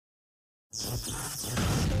Yay.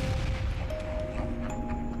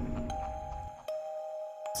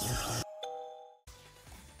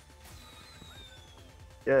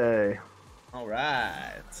 All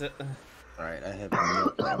right. Alright, I have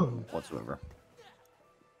no plan whatsoever.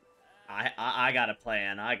 I got a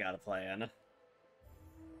plan. I got a plan.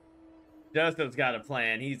 Justin's got a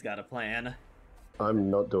plan. He's got a plan. I'm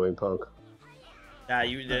not doing punk.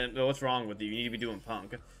 What's wrong with you? You need to be doing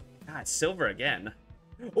punk. God, silver again.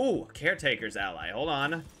 Ooh, caretaker's ally. Hold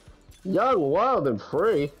on. Young, wild, and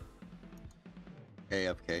free.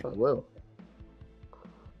 AFK. I will.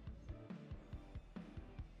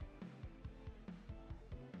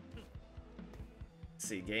 Let's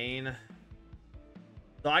see, gain.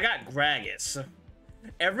 So I got Gragas.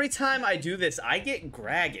 Every time I do this, I get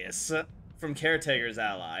Gragas from caretaker's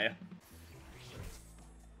ally.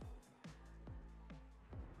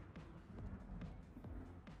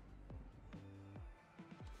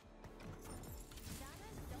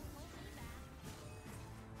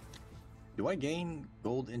 Do I gain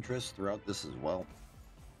gold interest throughout this as well?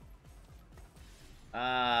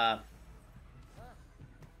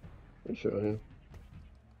 You sure? Yeah.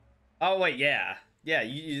 Oh wait, yeah. Yeah,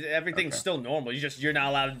 everything's Okay. still normal. You're not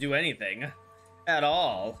allowed to do anything at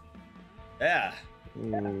all. Yeah.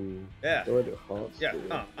 Yeah. Do I do hearts? Yeah. Too?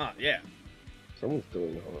 Yeah. Someone's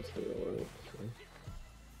doing the hearts too already. So.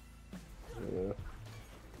 Yeah.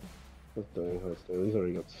 Who's doing hearts too? He's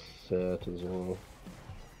already got set as well.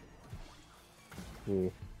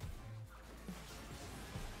 I'm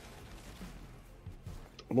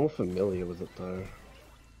more familiar with it though.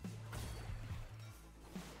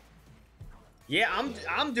 Yeah,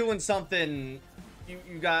 I'm doing something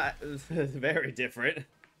you got very different.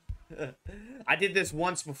 I did this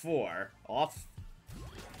once before. Off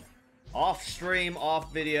stream,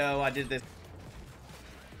 off video, I did this.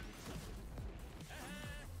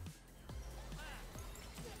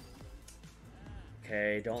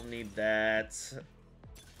 Okay, don't need that.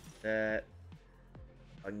 That.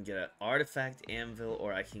 I can get an artifact anvil,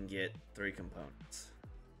 or I can get 3 components.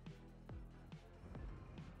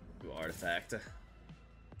 Do artifact.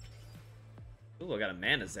 Ooh, I got a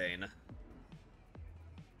mana zane.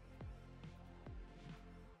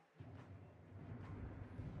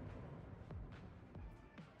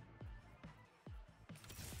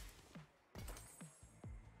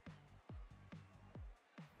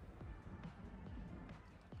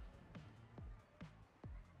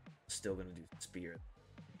 Still gonna do spear.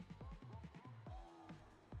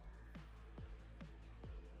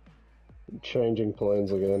 Changing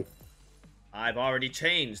plans again. I've already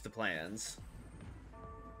changed the plans.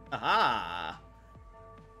 Aha!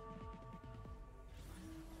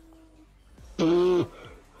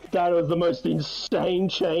 That was the most insane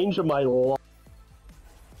change of my life.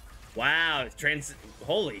 Wow,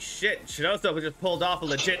 holy shit, Shinoso just pulled off a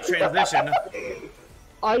legit transition.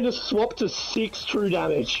 I just swapped to 6 true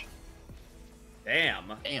damage.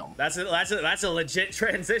 Damn. Damn. That's a legit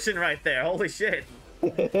transition right there. Holy shit.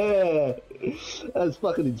 That's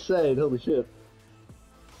fucking insane, holy shit.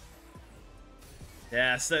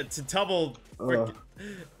 Yeah, so to double...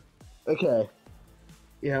 Okay.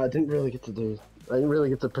 Yeah, I didn't really get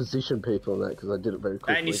to position people in that because I did it very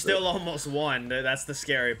quickly. And you still almost won. That's the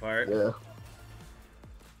scary part. Yeah.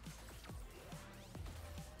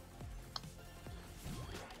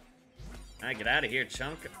 Alright, get out of here,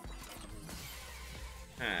 chunk.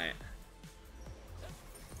 Alright.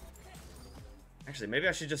 Actually, maybe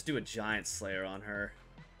I should just do a giant slayer on her.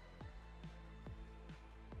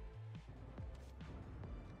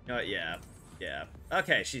 You know what? Yeah. Yeah.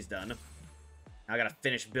 Okay, she's done. Now I gotta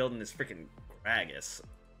finish building this freaking Gragas.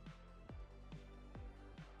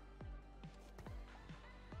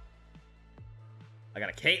 I got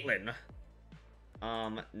a Caitlyn.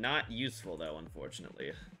 Not useful though,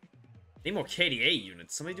 unfortunately. Need more KDA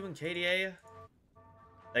units. Somebody doing KDA?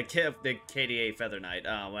 The KDA Feather Knight.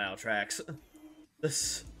 Oh wow, tracks.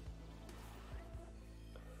 This.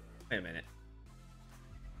 Wait a minute.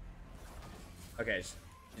 Okay,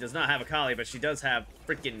 she does not have a Kali, but she does have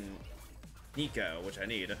freaking Nico, which I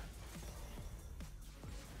need.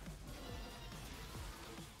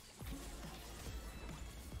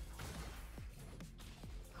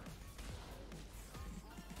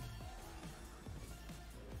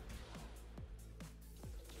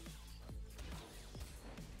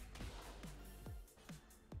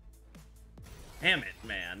 Damn it,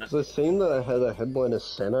 man. So I seen that I had a headliner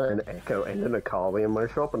Senna and Echo and an Akali in my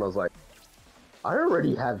shop, and I was like, I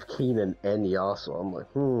already have Keenan and Yasuo. I'm like,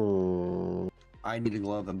 I need a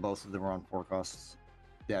glove, and both of them are on 4 costs.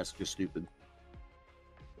 That's just stupid.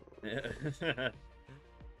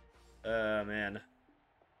 Man.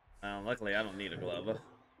 Luckily, I don't need a glove.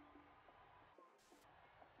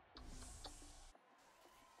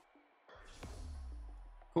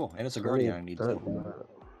 Cool, and it's a guardian I need too. I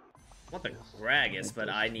want the Gragas, but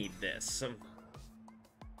I need this.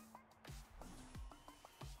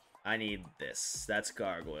 I need this. That's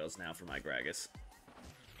gargoyles now for my Gragas.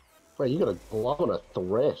 Wait, you got a glove and a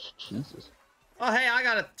thresh? Jesus. Oh, hey, I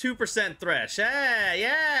got a 2% thresh. Hey,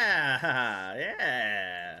 yeah,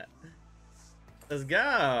 yeah. Let's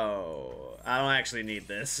go. I don't actually need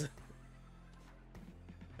this.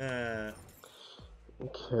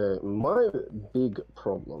 Okay, my big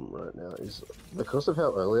problem right now is because of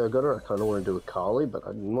how early I got it, I kind of want to do a Kali, but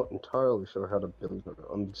I'm not entirely sure how to build it.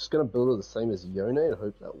 I'm just going to build it the same as Yone and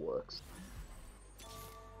hope that works.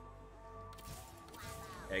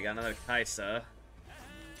 Okay, got another Kaisa.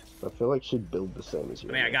 I feel like she'd build the same as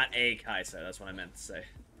Yone. I mean, I got a Kaisa, that's what I meant to say.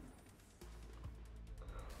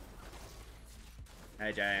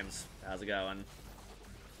 Hey, James. How's it going?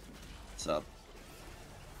 What's up?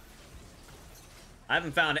 I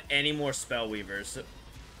haven't found any more Spellweavers.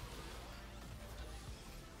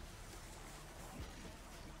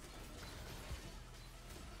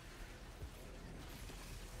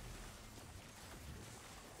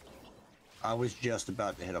 I was just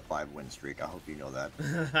about to hit a 5-win streak. I hope you know that.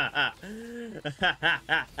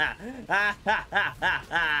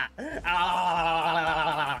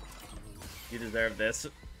 You deserve this.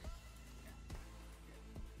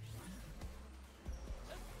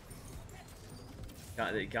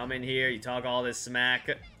 You come in here, you talk all this smack.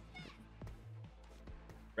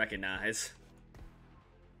 Recognize.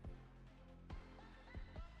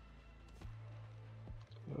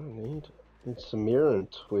 I need Samira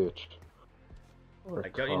and Twitch.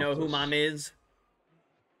 Like, don't you know who Mom is?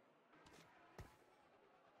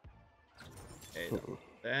 Okay,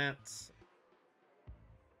 that's...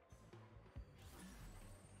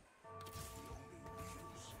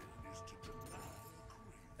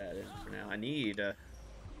 that in for now. I need...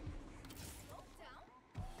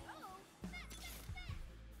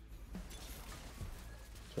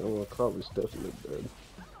 General Cop is definitely dead.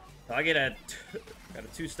 So I get got a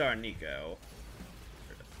 2-star Nico.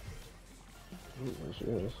 Ooh, there she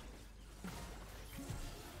is.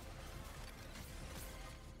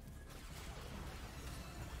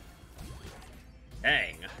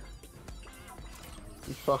 Dang.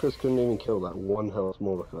 You fuckers couldn't even kill that one health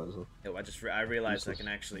Mordekaiser. Yo, I realized I can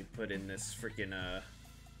actually put in this freaking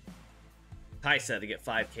Kaisa to get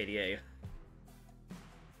 5 KDA.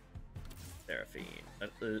 Seraphine.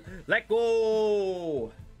 Let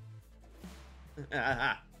go!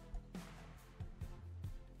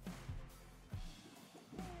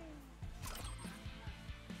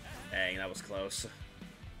 Dang, that was close.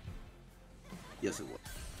 Yes, it was.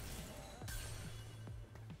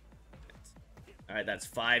 Alright, that's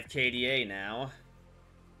 5 KDA now.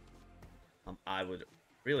 I would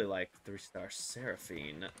really like 3-star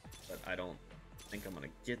Seraphine, but I don't think I'm gonna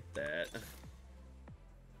get that.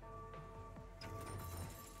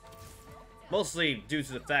 Mostly due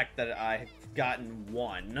to the fact that I've gotten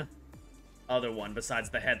one other one besides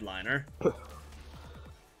the headliner. Oh,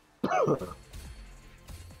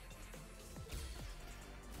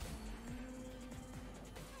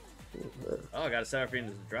 I got a Seraphine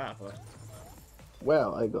to drop. Huh?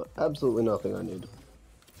 Wow, I got absolutely nothing I need.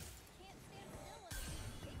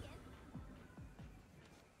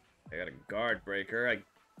 I got a guard breaker.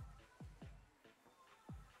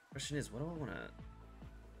 Question is, what do I want to...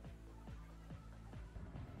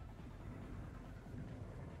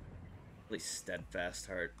 Really steadfast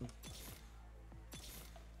heart.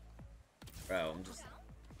 Bro, I'm just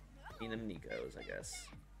eating them Nikos, I guess.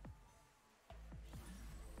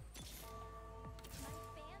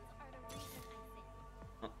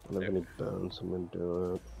 Oh, I don't have any bones, I'm gonna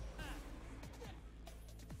do it.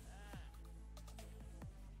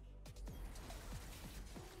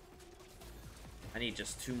 I need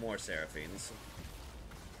just 2 more Seraphines.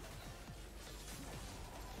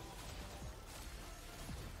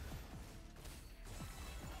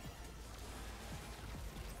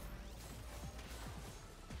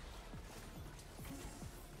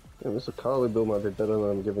 Yeah, this Akali build might be better than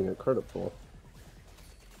I'm giving it credit for.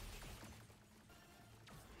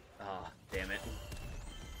 Ah, damn it.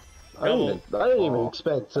 I didn't even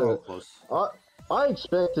expect to. I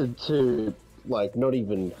expected to, like, not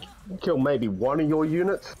even kill maybe one of your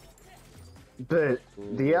units, but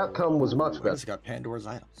the outcome was much better. It's got Pandora's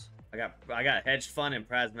items. I got hedge fund and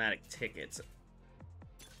prismatic tickets.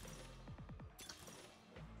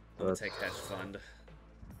 I'm gonna take hedge fund.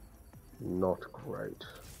 Not great.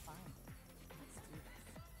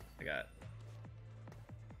 I got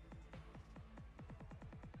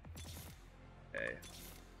Okay.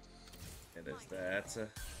 It is that.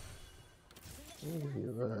 Look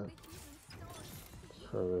at that.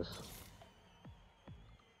 Try this.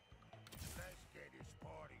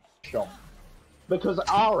 Shot. Because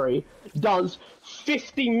Ari does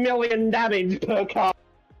 50 million damage per card.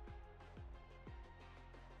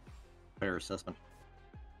 Fair assessment.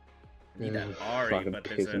 I need that Ari, but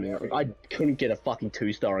there's a... I couldn't get a fucking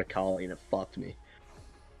 2-star Akali and it fucked me.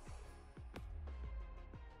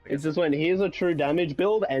 It's just when here's a true damage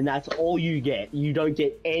build and that's all you get. You don't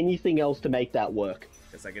get anything else to make that work.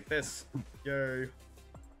 Guess I get this. Yay.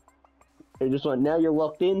 It just went, now you're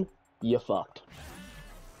locked in, you're fucked.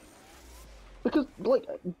 Because, like,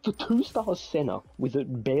 the 2-star center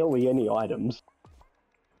with barely any items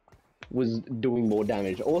was doing more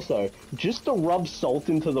damage. Also, just to rub salt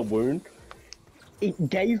into the wound, it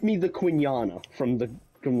gave me the Quinana from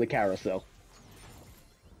the carousel.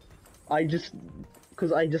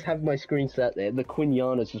 Because I just have my screen set there, the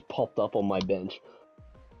Quinana's just popped up on my bench.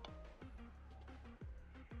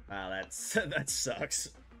 Wow, that sucks.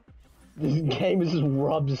 This game just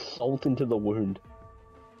rubs salt into the wound.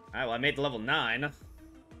 Alright, well I made the level 9.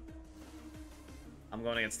 I'm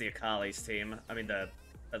going against the Akali's team. I mean the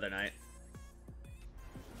other night.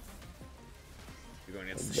 You're going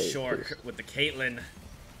against the Shork with the Caitlyn.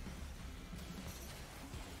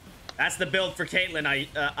 That's the build for Caitlyn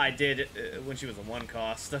I did when she was a 1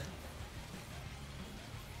 cost.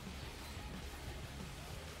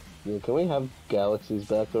 Yeah, can we have Galaxies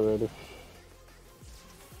back already?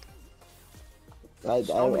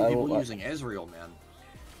 So many people using Ezreal, man.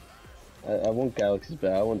 I want Galaxies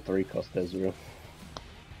back. I want 3-cost Ezreal.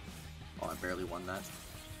 Oh, I barely won that.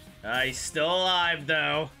 He's still alive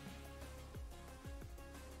though.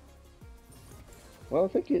 Well, I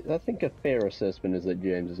think a fair assessment is that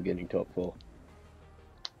James is getting top 4.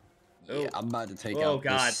 Yeah, I'm about to take out. Oh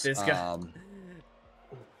god, this guy.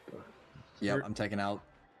 Yep, I'm taking out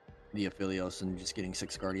the Aphelios and just getting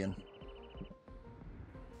 6 Guardian.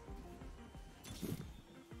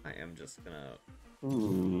 I am just gonna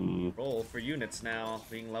roll for units now,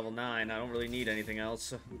 being level 9. I don't really need anything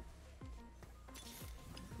else.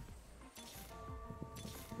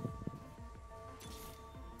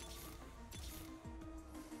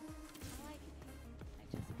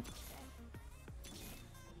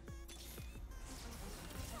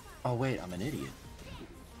 Oh wait, I'm an idiot.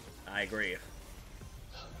 I agree.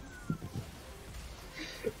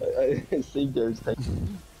 I see James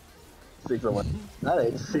taking 6 on 1. That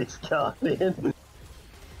ain't 6 Guardian.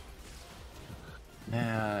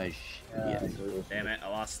 Ah, shit. Damn it, I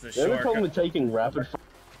lost the The only Shork. problem with taking rapid fire.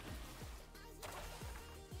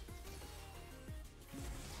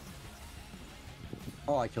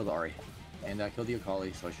 Oh, I killed Ari. And I killed the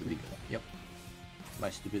Akali, so I should be good. Yep.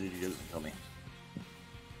 My stupidity doesn't kill me.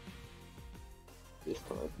 This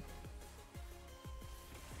time.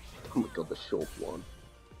 Oh my god, the short one.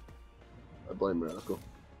 I blame Radical.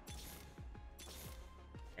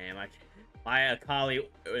 Damn, my Akali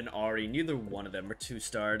and Ari, neither one of them are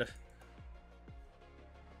 2-starred.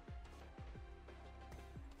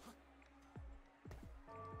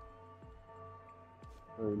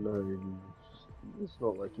 Oh no, it's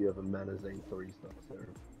not like you have a Mana Zane 3-star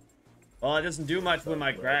Seraphine. Well, it doesn't do much when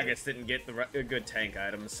my Gragas didn't get the good tank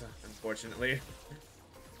items, unfortunately.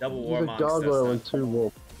 Double Warmongs does Gargoyle and 2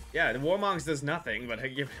 War. Yeah, the Warmongs does nothing, but I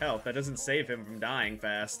give health. That doesn't save him from dying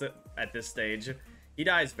fast at this stage. He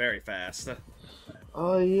dies very fast.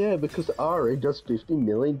 Oh yeah, because Ari does 50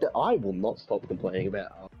 million. I will not stop complaining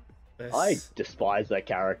about Ari. I despise that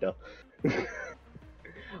character.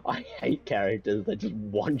 I hate characters that just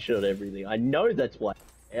one-shot everything. I know that's why.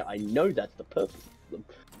 I know that's the purpose of them.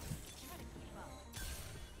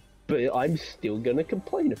 But I'm still gonna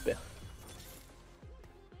complain about it.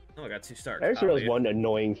 Oh, I got 2-star. I just realized one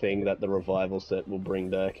annoying thing that the revival set will bring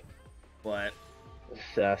back. What?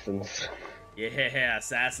 Assassins. Yeah,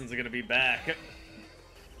 assassins are gonna be back.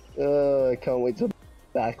 I can't wait to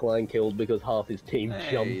backline killed because half his team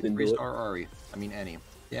jumped into it. 3-star Ari. I mean Annie.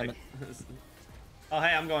 Damn it. Oh,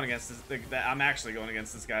 hey, I'm going against this. I'm actually going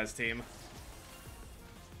against this guy's team.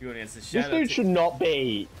 You're going against this This dude should not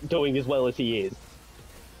be doing as well as he is.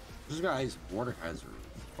 This guy's Mordecai's are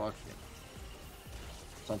fucking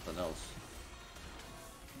something else.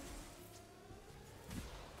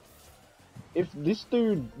 If this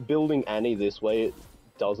dude building Annie this way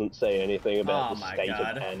doesn't say anything about the state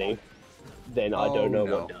of Annie, then I don't know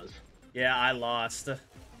what does. Yeah, I lost.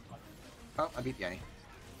 Oh, I beat the Annie.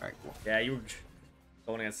 Alright, cool. Yeah, you were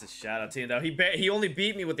going against this Shadow team, though. He only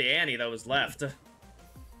beat me with the Annie that was left.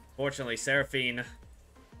 Fortunately, Seraphine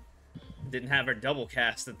didn't have her double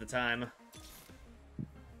cast at the time.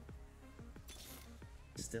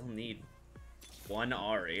 still need one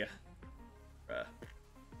Ari. Bruh.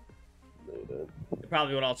 No, you don't. It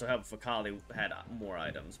probably would also help if Akali had more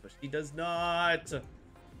items, but she does not. Sounds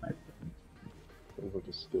like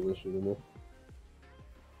a skill issue in there.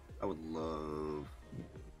 I would love to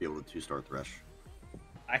be able to 2-star Thresh.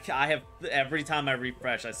 I have, every time I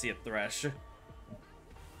refresh, I see a Thresh.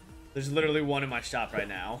 There's literally one in my shop right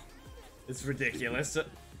now. It's ridiculous.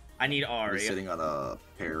 I need Ari. He's sitting on a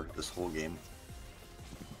pair this whole game.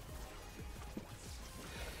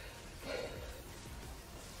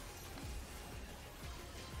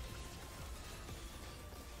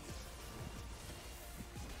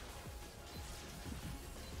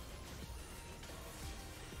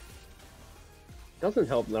 Doesn't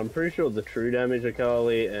help that I'm pretty sure the true damage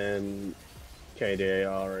Akali and KDA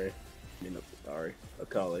Ari, I mean not Ari,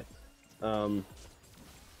 Akali,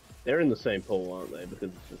 they're in the same pool, aren't they?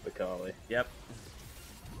 Because it's just Akali. Yep.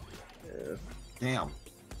 Yeah. Damn.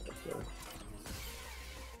 So.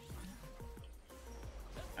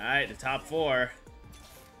 Alright, the top 4.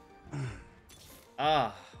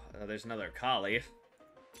 There's another Akali.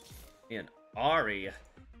 And Ari.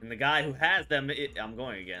 And the guy who has them, I'm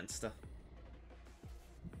going against.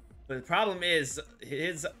 But the problem is,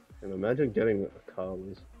 And imagine getting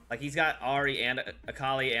Akali's. like, he's got Ari and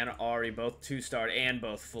Akali and Ari both 2-starred and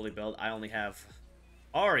both fully built. I only have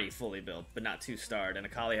Ari fully built, but not 2-starred, and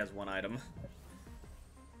Akali has 1 item.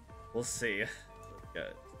 We'll see.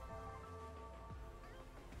 Good.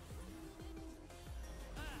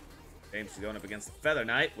 James is going up against the Feather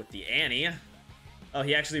Knight with the Annie. Oh,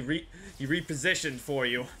 he actually he repositioned for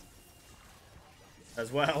you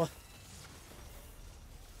as well.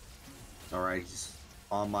 Alright, he's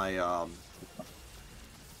on my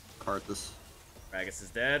Karthus. Gragas is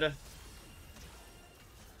dead.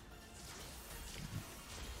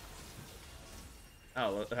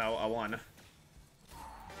 Oh, look how I won.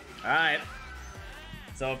 Alright.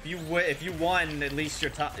 So if you won, at least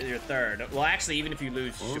you're third. Well, actually, even if you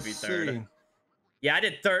lose, you should be third. See. Yeah,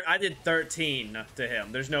 I did 13 to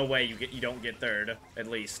him. There's no way you don't get third, at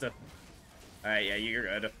least. Alright, yeah, you're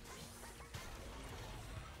good.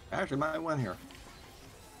 Actually, might win here.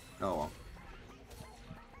 Oh well.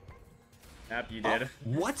 Yep, you did.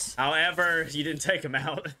 What? However, you didn't take him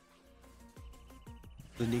out.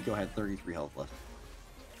 The Nico had 33 health left.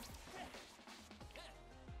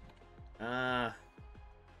 Alright,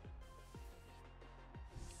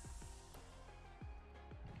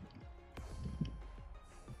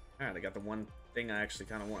 I got the one thing I actually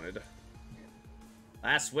kind of wanted.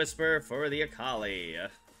 Last Whisper for the Akali.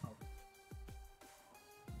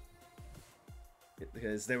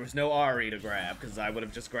 Because there was no Ari to grab, because I would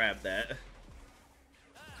have just grabbed that.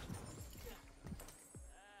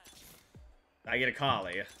 I get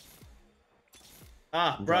Akali.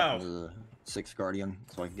 Ah, bro! 6 Guardian,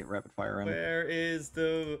 so I can get rapid fire in. Where is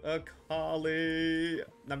the Akali?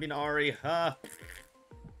 I mean Ari, huh?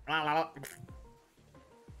 I'm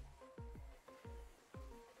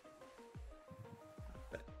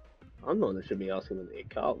the one that should be asking them the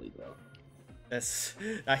Akali though. That's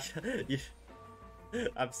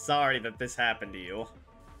I'm sorry that this happened to you.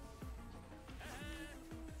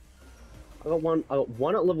 I got one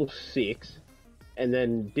at level 6, and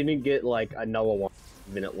then didn't get like another one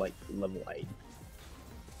even at like level 8.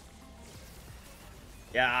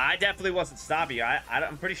 Yeah, I definitely wasn't stopping you.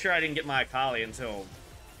 I'm pretty sure I didn't get my Akali until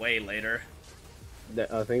way later.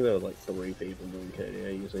 I think there were like 3 people doing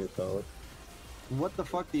KDA using Akali. What the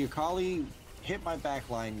fuck? The Akali hit my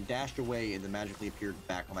backline, dashed away, and then magically appeared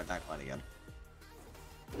back on my backline again.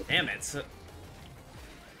 Damn it.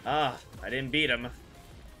 I didn't beat him.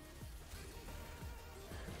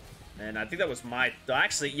 And I think that was my...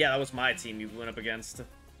 Actually, yeah, that was my team you went up against.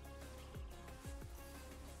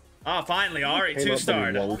 Oh, finally, Ari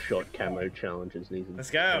 2-starred. Long shot camo challenges. Let's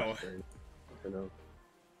go.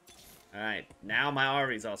 Alright, now my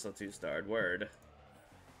Ari's also 2-starred. Word.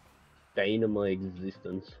 Bane of my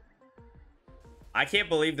existence. I can't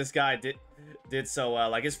believe this guy did so well.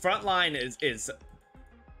 Like, his front line is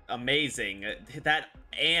amazing. That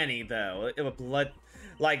Annie, though, it was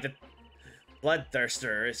like the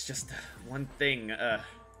Bloodthirster is just one thing.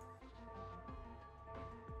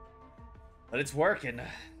 But it's working.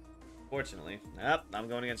 Fortunately. Yep, I'm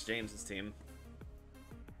going against James's team.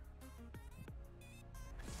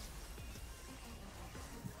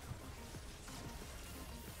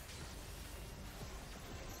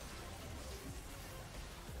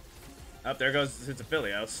 Oh, there goes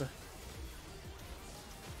Zizafilios.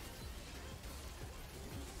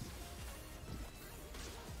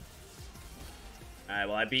 Alright,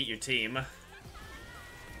 well, I beat your team. I'm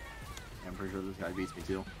pretty sure this guy beats me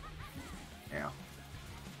too. Yeah.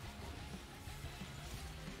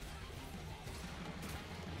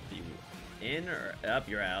 In or up?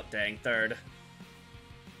 You're out. Dang, third.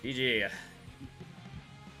 GG.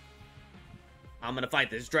 I'm gonna fight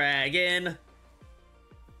this dragon.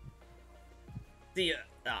 The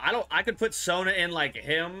I could put Sona in like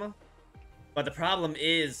him, but the problem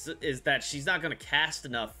is that she's not gonna cast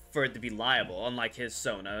enough for it to be liable, unlike his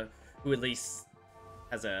Sona, who at least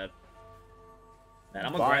has a. Man,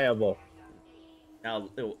 I'm viable. Now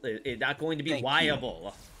it's not going to be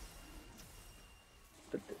viable.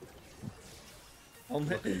 It's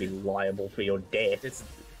not going to be liable for your death. It's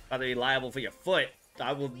about to be liable for your foot.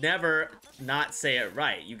 I will never not say it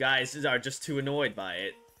right. You guys are just too annoyed by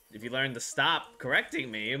it. If you learn to stop correcting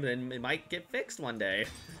me, then it might get fixed one day.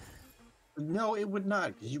 No, it would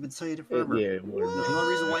not, because you would say it forever. Yeah, it would. The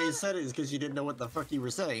only reason why you said it is because you didn't know what the fuck you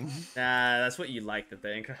were saying. Nah, that's what you like to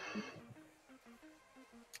think.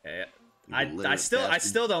 Okay. I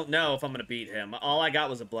still don't know if I'm gonna beat him. All I got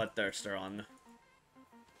was a Bloodthirster on.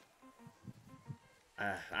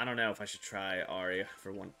 I don't know if I should try Ari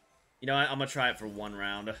for one. You know what? I'm gonna try it for one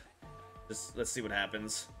round. Just let's see what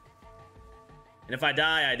happens. And if I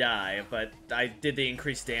die, I die. But I did the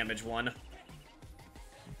increased damage one.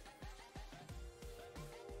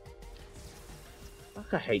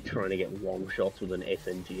 Fuck, I hate trying to get long shots with an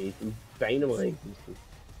SMG. It's bane of my existence.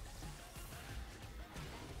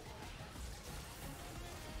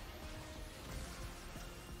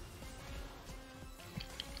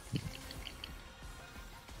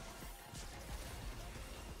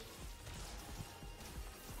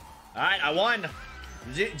 Alright, I won!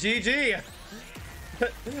 GG!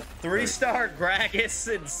 3-star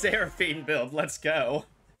Gragas and Seraphine build, let's go!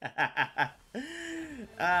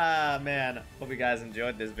 Ah, man. Hope you guys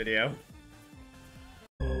enjoyed this video.